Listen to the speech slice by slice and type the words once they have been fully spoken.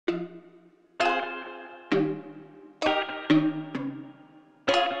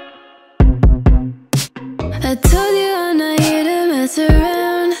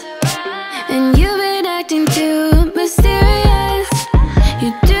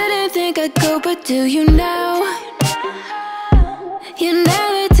I'd go, but do you know? You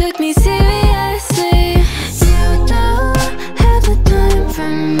never took me seriously. You don't have the time for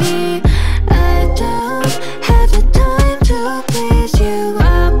me. I don't have the time to please you.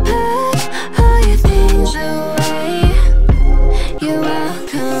 I'll pack all your things away. You're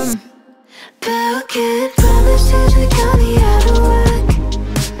welcome. Broken promises that got me out of work.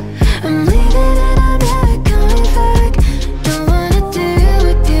 I'm leaving and I'm never coming back. Don't wanna deal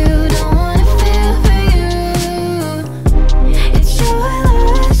with you, don't wanna feel for you. It's your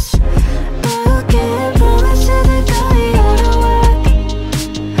loss. Broken promises that got me out of work.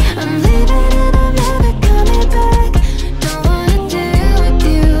 I'm leaving and I'm never coming back. Don't wanna deal with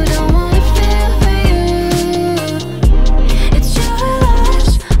you, don't wanna feel for you. It's your loss.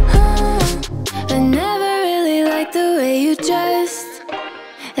 I never really liked the way you dressed.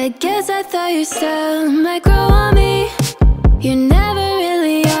 I guess I thought your style might grow on me. You're never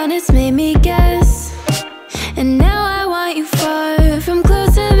really honest, made me guess. And now I want you far from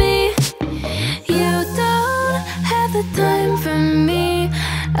close to me. You don't have the time for me.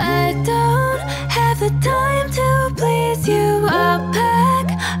 I don't have the time to please you. I'll pack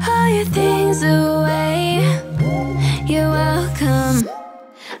all your things away. You're welcome.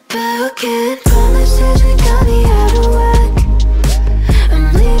 Broken promises that got me out of work. I'm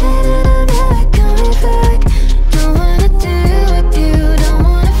leaving and I'm never coming back. Don't wanna deal with you, don't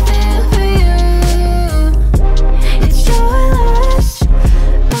wanna feel for you. It's your loss.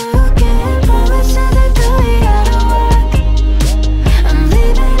 Broken promises that got me out of work. I'm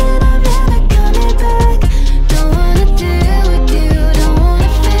leaving and I'm never coming back. Don't wanna deal with you, don't wanna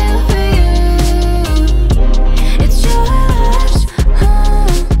feel for you. It's your loss.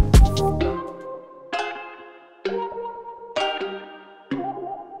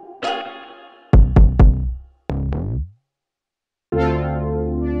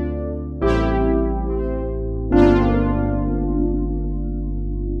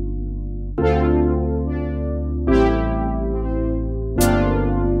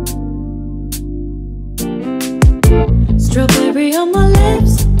 Strawberry on my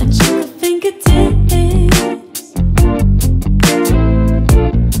lips and chocolate fingertips.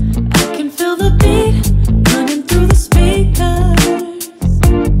 I can feel the beat running through the speakers.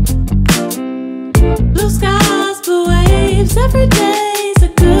 Blue skies, blue waves, every day's a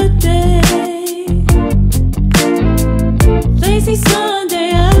good day. Lazy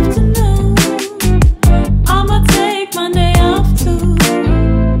Sunday afternoon, I'ma take Monday off too.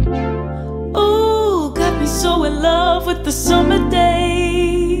 Ooh, got me so in love with the summer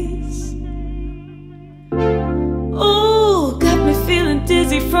days. Ooh, got me feeling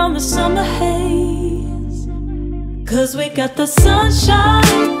dizzy from the summer haze. Cause we got the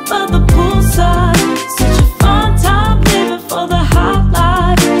sunshine by the poolside. Such a fun time living for the hot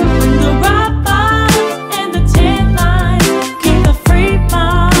life. Bring the right vibes and the tan lines. Keep the free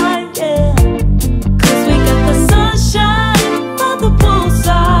mind, yeah. Cause we got the sunshine by the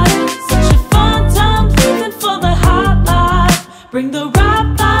poolside. Such a fun time living for the hot life. Bring the right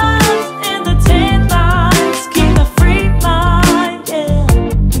vibes and the tan lines. Keep the free mind, yeah.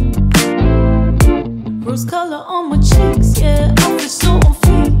 Rose color on my cheeks, yeah. I feel so on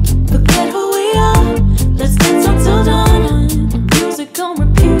fleek. Forget who we are, let's dance until dawn. Music on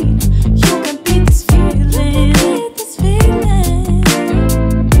repeat, you can beat this feeling.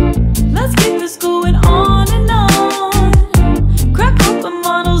 Let's keep this going on and on. Crack open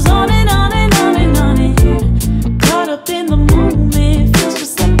models on and on and on and on it. Caught up in the moment, feels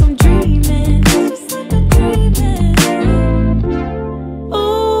just like I'm dreaming.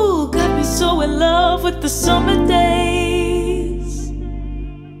 Ooh, got me so in love with the summer days.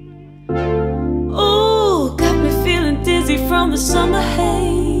 Ooh, got me feeling dizzy from the summer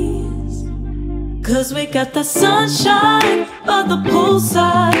haze. Cause we got the sunshine by the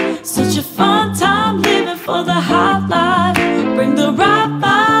poolside. Such a fun time living for the hot life. Bring the right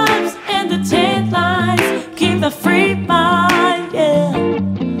vibes and the tan lines. Keep the free mind, yeah.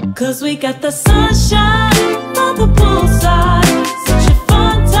 Cause we got the sunshine by the poolside. Such a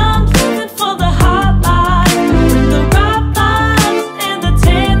fun time living for the hot life. Bring the right vibes and the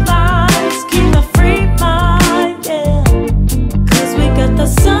tan lines. Keep the free mind, yeah. Cause we got the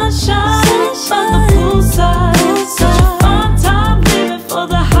sunshine by the poolside. Such a fun time living for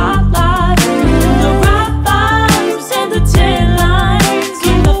the hot life. Bring the right vibes and the tan lines.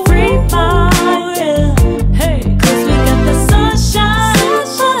 Keep the free mind, yeah. Hey, cause we got the sunshine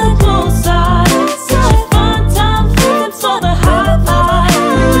by the poolside. Such a fun time living for the hot life.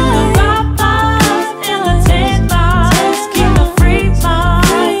 Bring the right vibes and the tan lines. Keep the free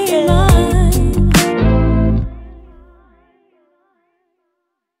mind, yeah.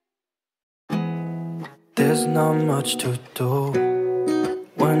 There's not much to do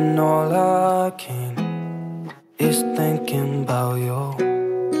when all I can is thinking about you.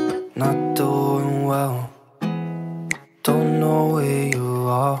 Not doing well, don't know where you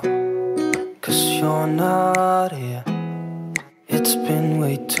are, 'cause you're not here. It's been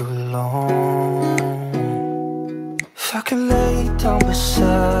way too long. If I could lay down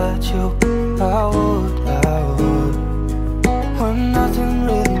beside you, I would. When nothing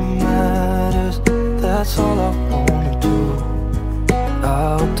really matters, that's all I wanna do. I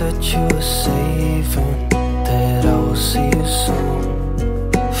hope that you are safe and that I will see you soon.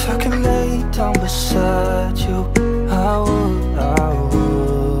 If I could lay down beside you, I would.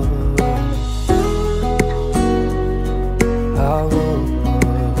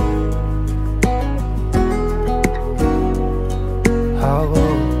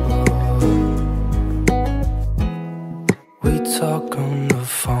 We talk on the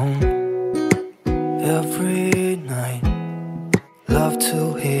phone every night. Love to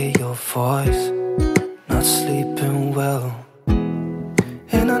hear your voice. Not sleeping well,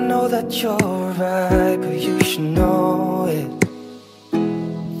 and I know that you're right, but you should know it.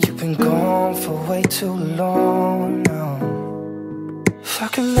 You've been gone for way too long now. If I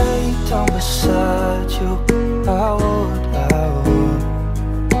could lay down beside you, I would.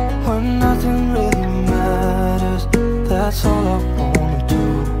 When nothing really matters, that's all I wanna do.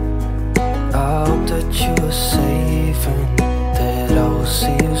 I hope that you are safe and that I will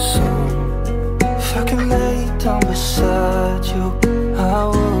see you soon. If I could lay down beside you, I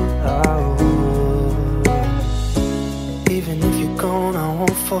would. Even if you're gone, I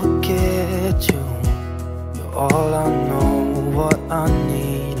won't forget you. You're all I know, what I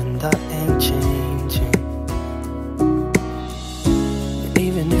need, and that ain't changing. And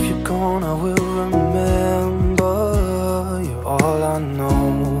even if you're gone, I will remember. You're all I know,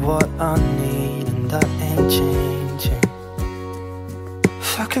 what I need, and that ain't changing.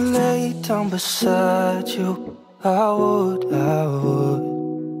 If I could lay down beside you, I would.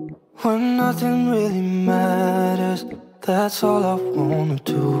 When nothing really matters, that's all I wanna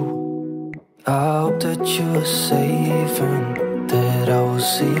do. I hope that you are safe and that I will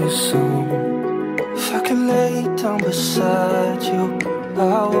see you soon. If I could lay down beside you, I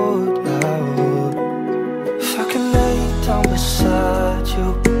would. If I could lay down beside you,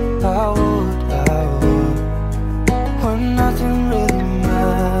 I would. When nothing really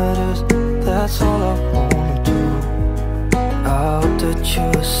matters, that's all I wanna do. I hope that you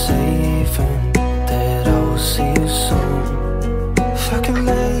are safe and that I will see you soon. If I could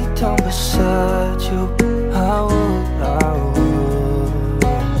lay down beside you, I would.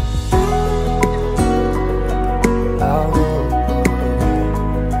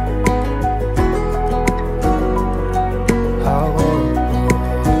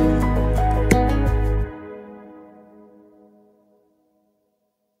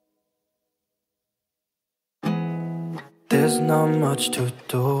 There's not much to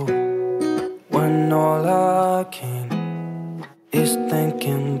do when all I can is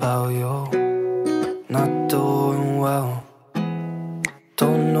thinking about you. Not doing well,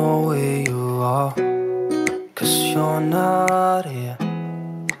 don't know where you are, 'cause you're not here.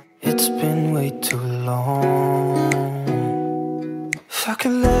 It's been way too long. If I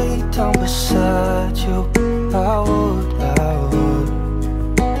could lay down beside you, I would.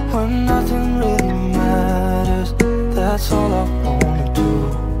 When nothing really matters, that's all I wanna do.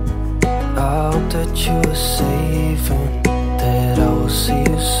 I hope that you are safe and that I will see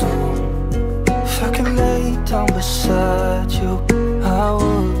you soon. If I could lay down beside you, I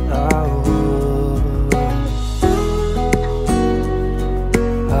would.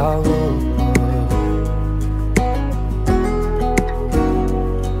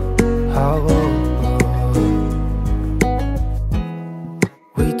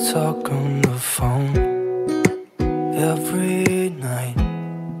 We talk on the phone every night.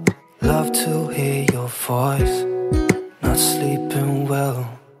 Love to hear your voice. Not sleeping well,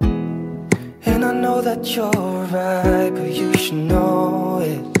 and I know that you're right, but you should know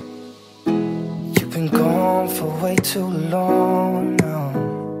it. You've been gone for way too long now.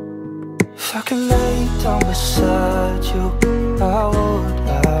 If I could lay down beside you, I would.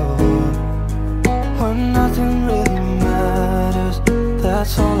 When nothing really matters,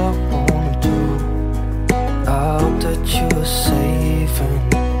 that's all I wanna do. I hope that you are safe and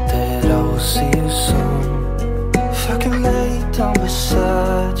that I will see you soon. If I could lay down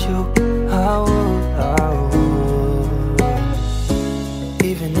beside you, I would.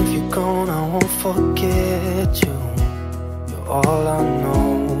 Even if you're gone, I won't forget you. You're all I know,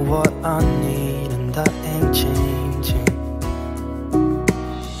 what I need, and that ain't changing.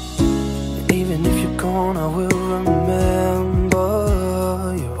 And even if you're gone, alone, I will remember.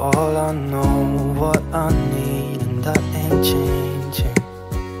 You're all I know, what I need, and that ain't changing.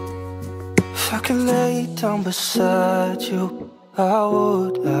 If I could lay down beside you, I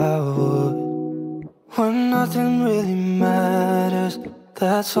would. When nothing really matters,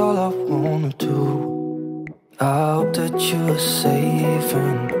 that's all I wanna do. I hope that you're safe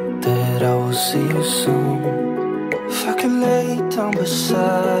and that I will see you soon. If I could lay down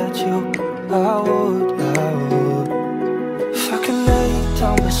beside you, I would. If I could lay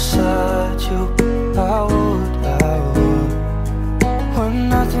down beside you, I would. When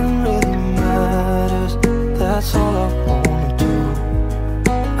nothing really matters, that's all I wanna do.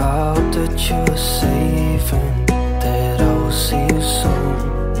 I hope that you're safe and that I will see you soon.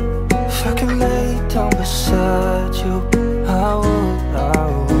 If I could lay down beside you, I would.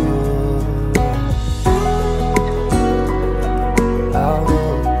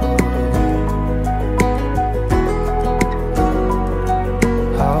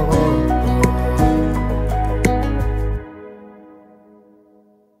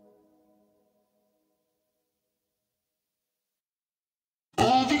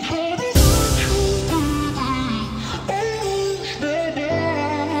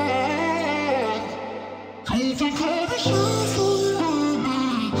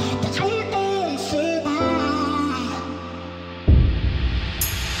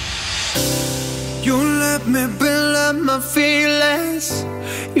 Me build up my feelings,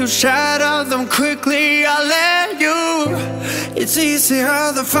 you shatter them quickly, I let you. It's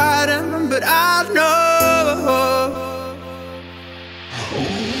easier than fighting, but I know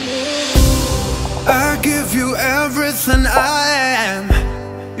I give you everything I am.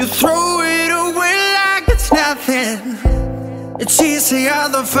 You throw it away like it's nothing. It's easier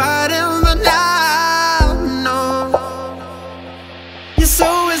than fighting, but I know you're so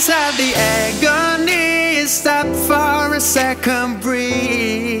inside the agony. Stop for a second,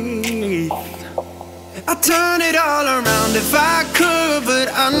 breathe. I'd turn it all around if I could, but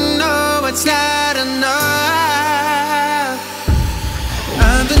I know it's not enough.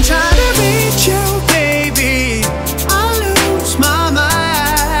 I've been trying to reach you, baby, I lose my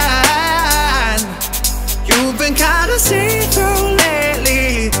mind. You've been kinda see-through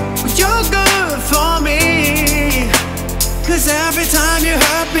lately, but you're good for me. Cause every time you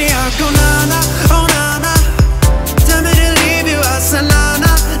hurt me, I go na-na, oh na-na. Tell me to leave you, I say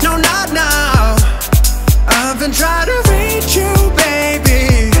na-na, no not now. I've been trying to reach you, baby,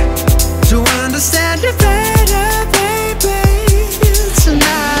 to understand you better, baby,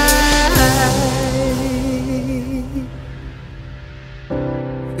 tonight.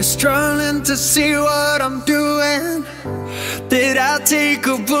 You're struggling to see what I'm doing. Did I take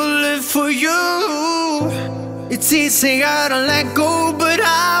a bullet for you? It's easier to let go, but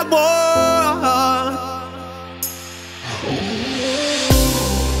I won't.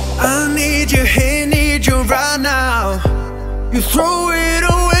 I need you here, need you right now. You throw it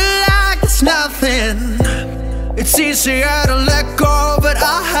away like it's nothing. It's easier to let go, but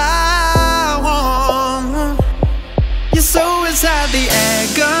I won't. You're so inside the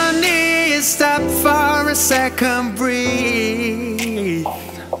agony. Stop for a second, breathe.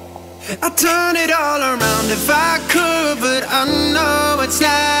 I'd turn it all around if I could, but I know it's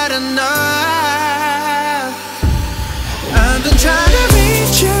not enough. I've been trying to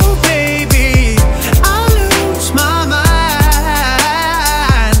reach you, baby, I lose my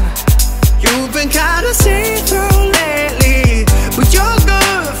mind. You've been kinda see-through lately, but you're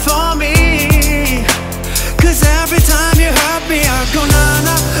good for me. Cause every time you hurt me, I go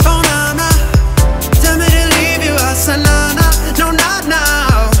na-na, oh na-na. Tell me to leave you, I say na-na, no not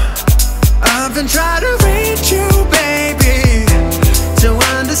now. I've been trying to reach you, baby, to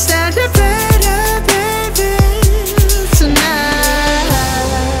understand you better, baby, tonight.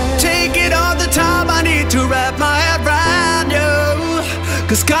 Take it all the time, I need to wrap my head around you.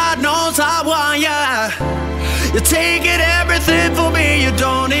 Cause God knows I want ya. You're taking everything for me, you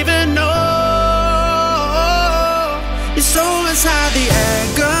don't even know. You're so inside the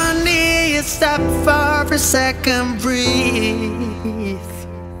agony. Stop for a second, breathe.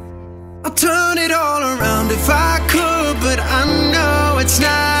 I'll turn it all around if I could, but I know it's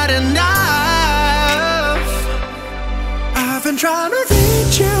not enough. I've been trying to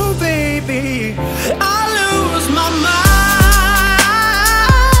reach you, baby, I lose my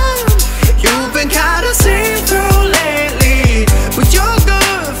mind. You've been kinda see-through lately, but you're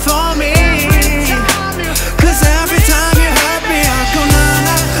good for me. Cause every time you hurt me, I go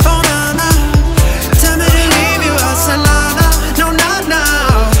na-na, oh na-na. Tell me to leave you, I say na-na, no not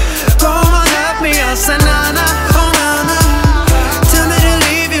now. Go on, hurt me, I say na-na, oh na-na. Tell me to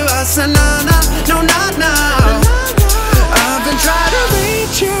leave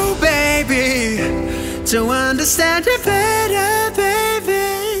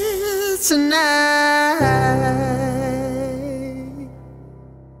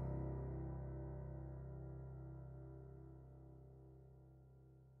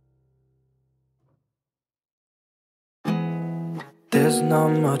There's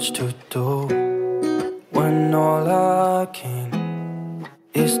not much to do when all I can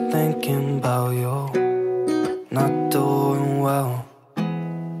is thinking about you. Not doing well,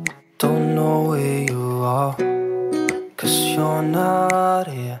 don't know where you are, 'cause you're not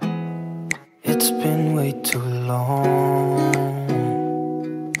here. It's been way too long.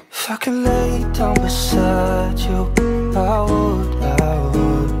 If I could lay down beside you, I would,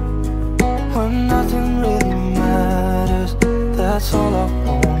 when nothing really matters, that's all I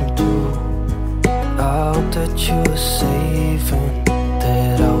wanna do. I hope that you are safe and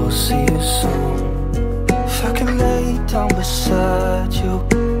that I will see you soon. If I could lay down beside you,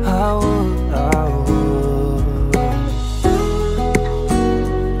 I would, I would,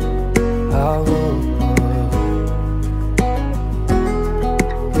 I would,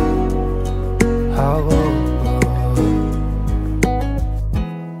 I would.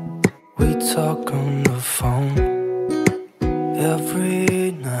 We talk on the phone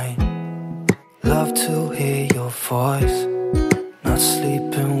every night. Love to hear your voice, not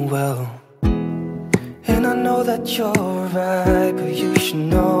sleeping well. And I know that you're right, but you should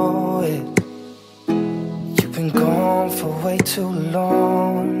know it. You've been gone for way too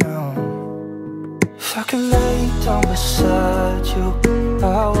long now. If I could lay down beside you, I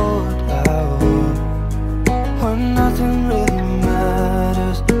would, when nothing really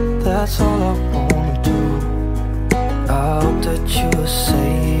matters, that's all I wanna do. I hope that you are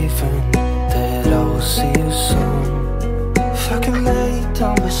safe and that I will see you soon. If I could lay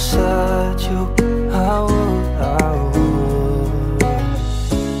down beside you, I would, I would.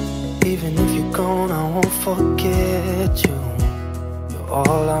 Even if you're gone, I won't forget you. You're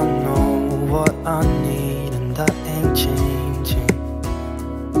all I know, what I need, and that ain't changing.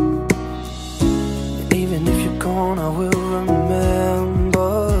 And even if you're gone, I will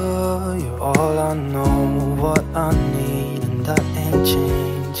remember. You're all I know, what I need, and that ain't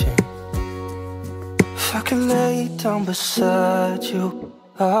changing. If I could lay down beside you,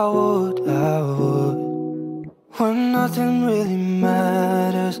 I would, when nothing really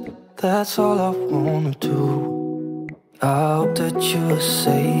matters, that's all I wanna do. I hope that you are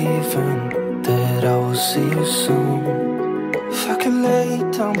safe and that I will see you soon. If I could lay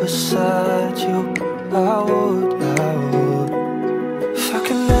down beside you, I would, if I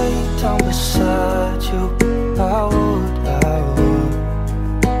could lay down beside you, I would,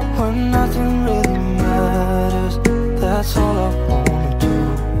 when nothing really matters, that's all I wanna do.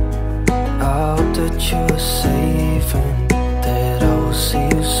 I hope that you are safe and that I will see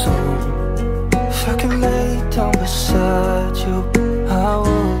you soon. If I could lay down beside you, I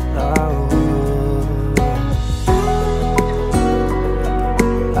would, I would,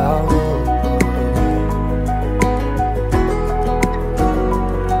 I would,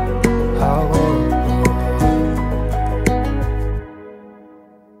 I would.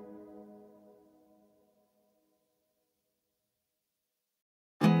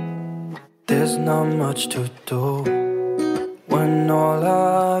 There's not much to do when all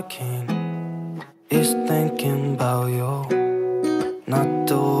I can is thinking about you. Not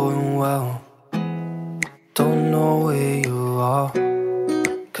doing well, don't know where you are,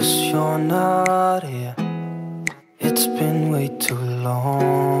 'cause you're not here. It's been way too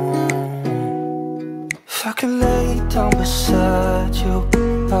long. If I could lay down beside you,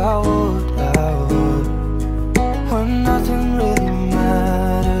 I would, when nothing really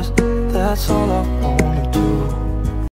matters, that's all I want.